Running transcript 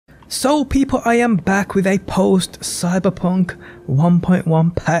So people, I am back with a post Cyberpunk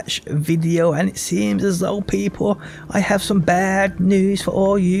 1.1 patch video, and it seems as though people, I have some bad news for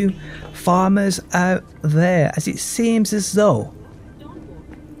all you farmers out there, as it seems as though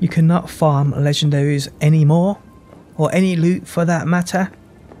you cannot farm legendaries anymore, or any loot for that matter.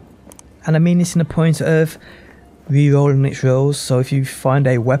 And I mean this in the point of re-rolling its rolls. So if you find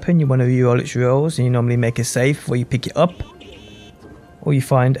a weapon, you want to re-roll its rolls, and you normally make a save before you pick it up. Or you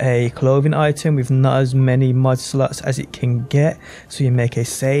find a clothing item with not as many mod slots as it can get, so you make a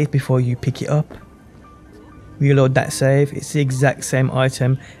save before you pick it up. Reload that save. It's the exact same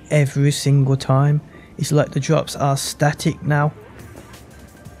item every single time. It's like the drops are static now.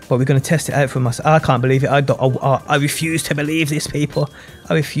 But we're going to test it out for myself. I can't believe it. I refuse to believe this, people.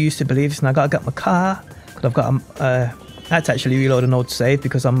 I refuse to believe this. And I got to get my car, because I've got I had to actually reload an old save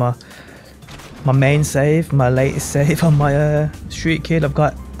because I'm my main save, my latest save on my Street Kid.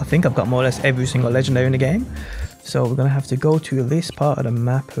 I think I've got more or less every single legendary in the game. So we're gonna have to go to this part of the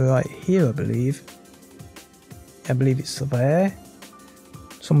map right here, I believe. I believe it's there,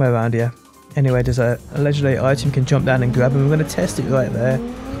 somewhere around here. Anyway, there's a legendary item you can jump down and grab, and we're gonna test it right there.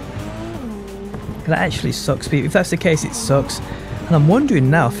 That actually sucks, people. If that's the case, it sucks. And I'm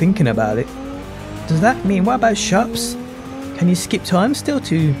wondering now, thinking about it, does that mean, what about shops? Can you skip time still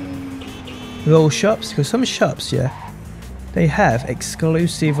to roll shops? Because some shops, yeah, they have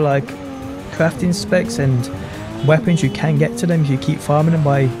exclusive like crafting specs and weapons. You can get to them if you keep farming them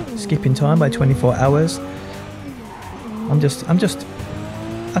by skipping time by 24 hours.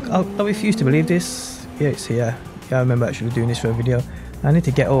 I refuse to believe this. Yeah, it's here. Yeah, I remember actually doing this for a video. I need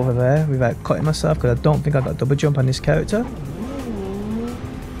to get over there without cutting myself, because I don't think I got double jump on this character.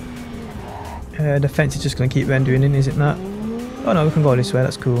 The fence is just going to keep rendering in, is it not? Oh no, we can go this way,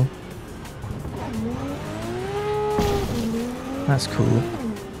 that's cool. That's cool.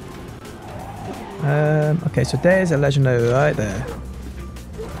 Okay, so there's a legendary right there.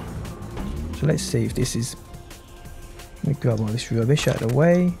 So let's see if this is... Let me grab all this rubbish out of the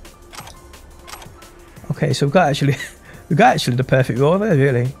way. Okay, so we've got actually the perfect roll there,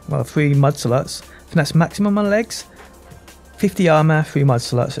 really. Well, 3 mod slots. I think that's maximum on legs. 50 armor, 3 mod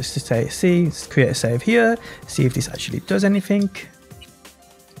slots. Let's just say, let's create a save here. See if this actually does anything.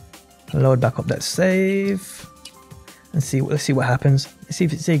 Load back up that save. And see, let's see what happens. Let's see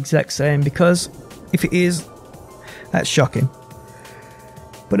if it's the exact same, because if it is, that's shocking.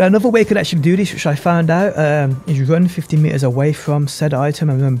 But another way you could actually do this, which I found out, is run 50 meters away from said item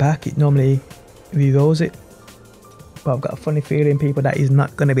and run back. It normally re-rolls it. But I've got a funny feeling, people, that is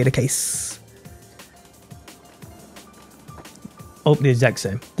not going to be the case. Oh, the exact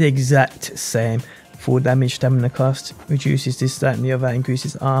same. The exact same. Full damage, stamina cost, reduces this, that and the other,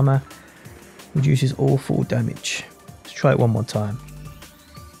 increases armor, reduces all full damage. Try it one more time.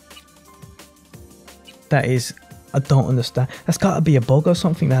 That is, I don't understand. That's got to be a bug or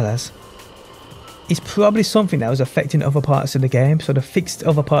something, that has. It's probably something that was affecting other parts of the game, so they fixed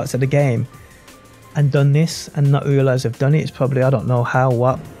other parts of the game and done this and not realised they've done it. It's probably, I don't know how,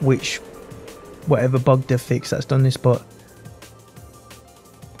 what, which, whatever bug they've fixed that's done this, but...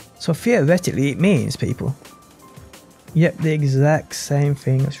 So theoretically it means, people, yep, the exact same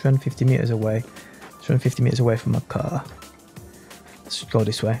thing. Let's run 50 meters away. Let's run 50 meters away from my car. Let's go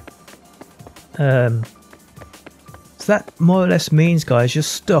this way. So that more or less means, guys, you're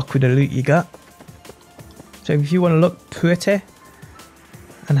stuck with the loot you got. So if you want to look pretty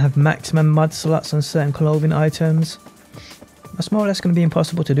and have maximum mod slots on certain clothing items, that's more or less going to be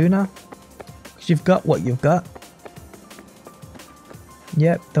impossible to do now, because you've got what you've got.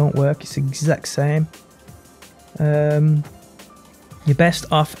 Yep, don't work. It's the exact same. You're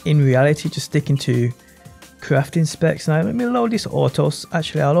best off in reality just sticking to crafting specs. Now let me load this autos.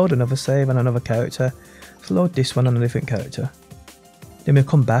 Actually, I'll load another save on another character. Let's load this one on a different character. Then we'll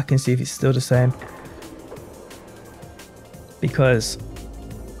come back and see if it's still the same. Because,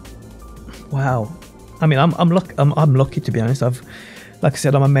 wow, I mean, I'm lucky, to be honest. Like I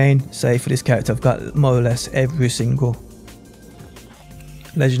said, on my main save for this character, I've got more or less every single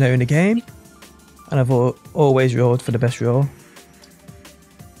legendary in the game, and I've always rolled for the best roll.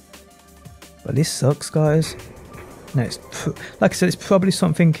 But this sucks, guys. No, it's like I said, it's probably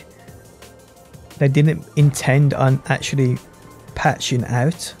something they didn't intend on actually patching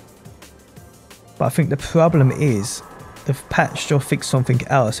out. But I think the problem is they've patched or fixed something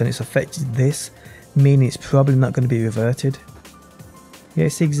else and it's affected this, meaning it's probably not going to be reverted. Yeah,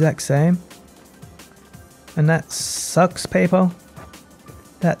 it's the exact same. And that sucks, people.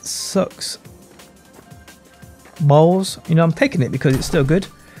 That sucks. Balls. You know, I'm taking it because it's still good.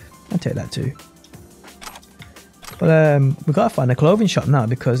 I'll take that too. But we gotta find a clothing shop now,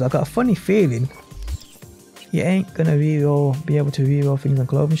 because I've got a funny feeling you ain't gonna be able to reroll things on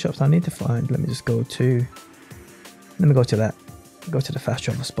clothing shops. I need to find, let me go to that. Go to the fast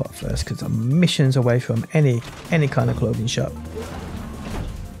travel spot first, because I'm missions away from any kind of clothing shop.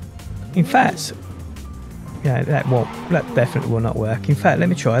 In fact, yeah, that definitely will not work. In fact, let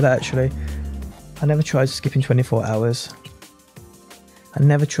me try that actually. I never tried skipping 24 hours. I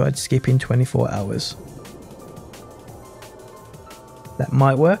never tried skipping 24 hours. That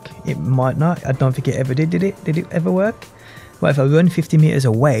might work, it might not. I don't think it ever did. Did it ever work? Well, if I run 50 meters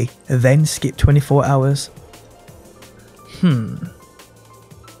away, then skip 24 hours.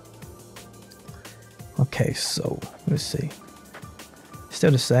 Okay, so let's see.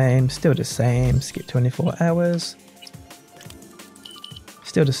 Still the same, skip 24 hours.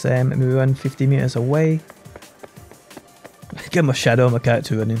 Still the same, let me run 50 meters away. Get my shadow on my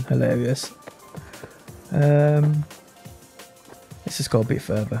character running, hilarious. Let's just go a bit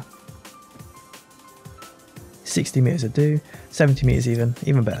further. 60 meters I do, 70 meters even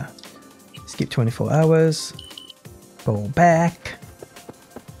better. Skip 24 hours. Go back.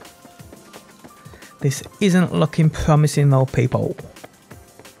 This isn't looking promising though, people.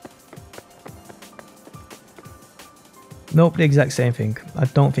 Nope, the exact same thing. I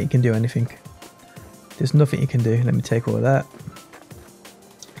don't think you can do anything. There's nothing you can do. Let me take all of that.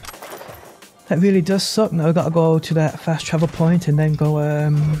 That really does suck. Now I've got to go to that fast travel point and then go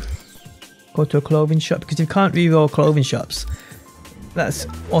to a clothing shop, because you can't reroll clothing shops. That's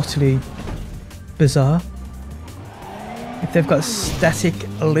utterly bizarre. If they've got static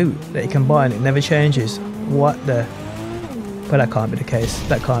loot that you can buy and it never changes, what the? But that can't be the case.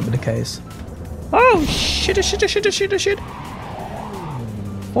 That can't be the case. Oh shit!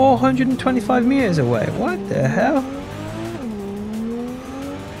 425 meters away. What the hell?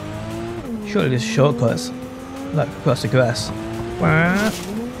 Surely there's shortcuts, like across the grass.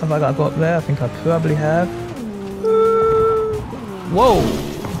 Have I got to go up there? I think I probably have. Whoa!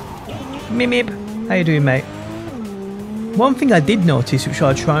 Mimib, how you doing, mate? One thing I did notice, which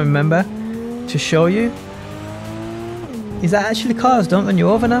I'll try and remember to show you, is that actually cars don't run you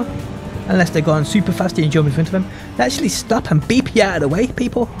over now. Unless they're going super fast and you jump in front of them. They actually stop and beep you out of the way,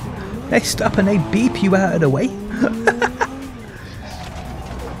 people. They stop and they beep you out of the way.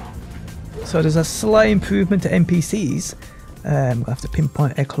 So there's a slight improvement to NPCs. I'm going to have to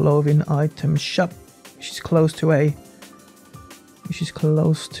pinpoint a clothing item shop, which is close to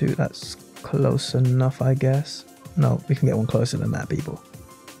that's close enough, I guess. No, we can get one closer than that, people.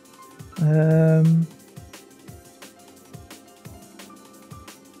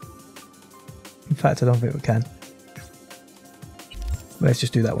 In fact, I don't think we can. Let's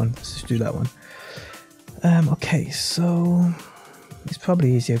just do that one. Okay, so it's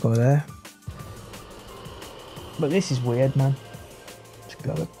probably easier to go there. But this is weird, man. Just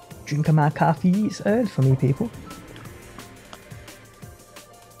gotta drink my coffee. It's early for me, people.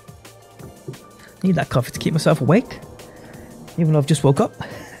 Need that coffee to keep myself awake, even though I've just woke up.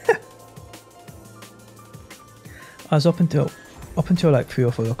 I was up until like 3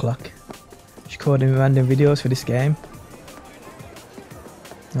 or 4 o'clock, recording random videos for this game.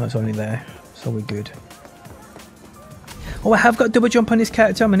 No, it's only there, so we're good. Oh, I have got double jump on this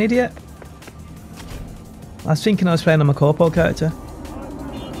character. I'm an idiot. I was thinking I was playing on my corpo character.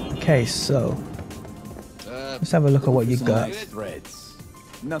 Okay, so let's have a look at what you got.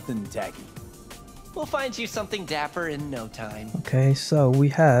 Nothing tacky. We'll find you something dapper in no time. Okay, so we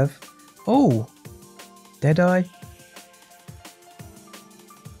have... Oh! Deadeye.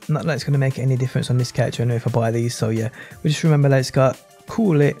 Not that it's going to make any difference on this character, I know, if I buy these, so yeah. We just remember that it's got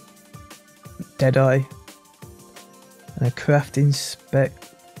Cool It, Deadeye, and a crafting spec,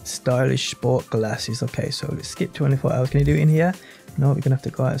 stylish sport glasses. Okay, so let's skip 24 hours. Can you do it in here? No, we're going to have to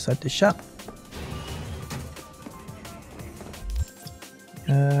go outside the shop.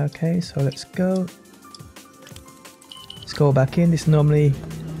 Okay, so let's go. Let's go back in. This normally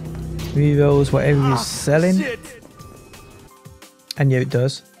rerolls whatever you're selling. Shit. And yeah, it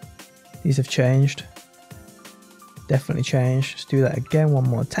does. These have changed. Definitely changed. Let's do that again one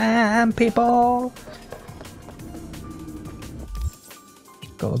more time, people.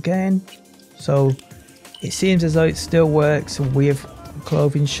 Go again. So it seems as though it still works with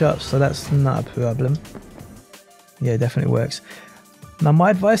clothing shops, so that's not a problem. Yeah, it definitely works. Now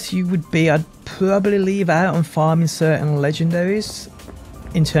my advice to you would be, I'd probably leave out on farming certain legendaries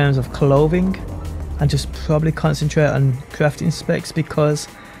in terms of clothing, and just probably concentrate on crafting specs, because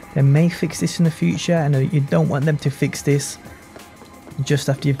they may fix this in the future and you don't want them to fix this just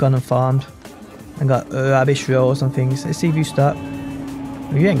after you've gone and farmed and got rubbish rolls and things. Let's see if you stop.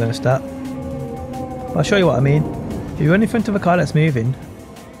 Well, you ain't gonna stop. I'll show you what I mean. You run in front of a car that's moving.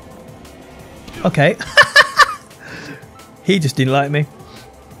 Okay. He just didn't like me.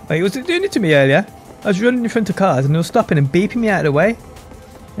 But he was doing it to me earlier. I was running in front of cars and he was stopping and beeping me out of the way.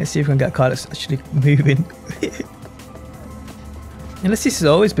 Let's see if we can get a car that's actually moving. Unless this has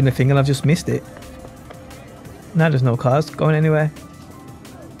always been a thing and I've just missed it. Now there's no cars going anywhere.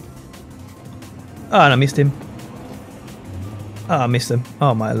 Oh, and I missed him. Oh, I missed him.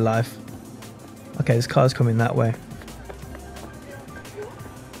 Oh, my life. Okay, there's cars coming that way.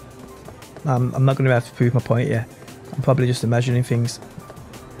 I'm not going to have to prove my point yet. I'm probably just imagining things.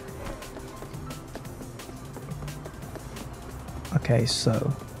 Okay,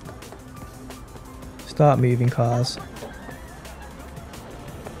 so start moving cars.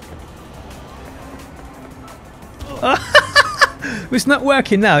 It's not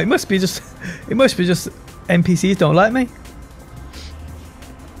working now. It must be just NPCs don't like me.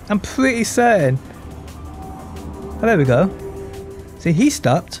 I'm pretty certain. Oh, there we go. See, he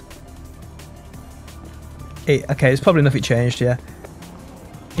stopped. Okay, it's probably nothing changed. Yeah,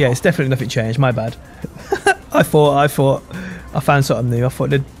 it's definitely nothing changed. My bad. I thought I found something new. I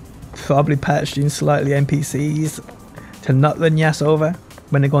thought they'd probably patched in slightly NPCs to not run your ass over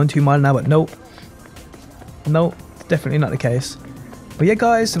when they're going 2 miles an hour, but nope. No, it's definitely not the case. But yeah,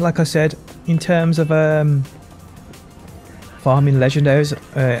 guys, like I said, in terms of farming legendaries,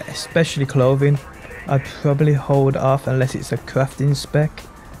 especially clothing, I'd probably hold off unless it's a crafting spec,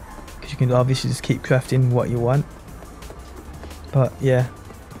 because you can obviously just keep crafting what you want. But yeah,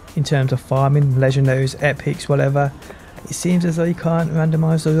 in terms of farming legendaries, epics, whatever, it seems as though you can't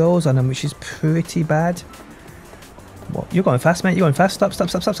randomize the rolls on them, which is pretty bad. What? You're going fast, mate. You're going fast. Stop.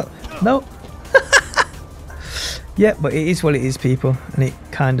 No. Yeah, but it is what it is, people, and it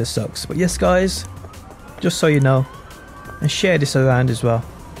kind of sucks. But yes, guys, just so you know, and share this around as well.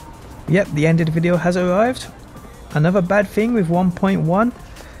 Yep, the end of the video has arrived. Another bad thing with 1.1.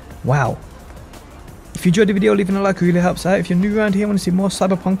 Wow. If you enjoyed the video, leaving a like really helps out. If you're new around here and want to see more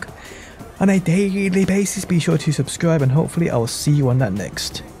Cyberpunk on a daily basis, be sure to subscribe, and hopefully I will see you on that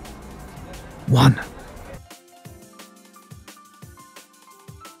next one.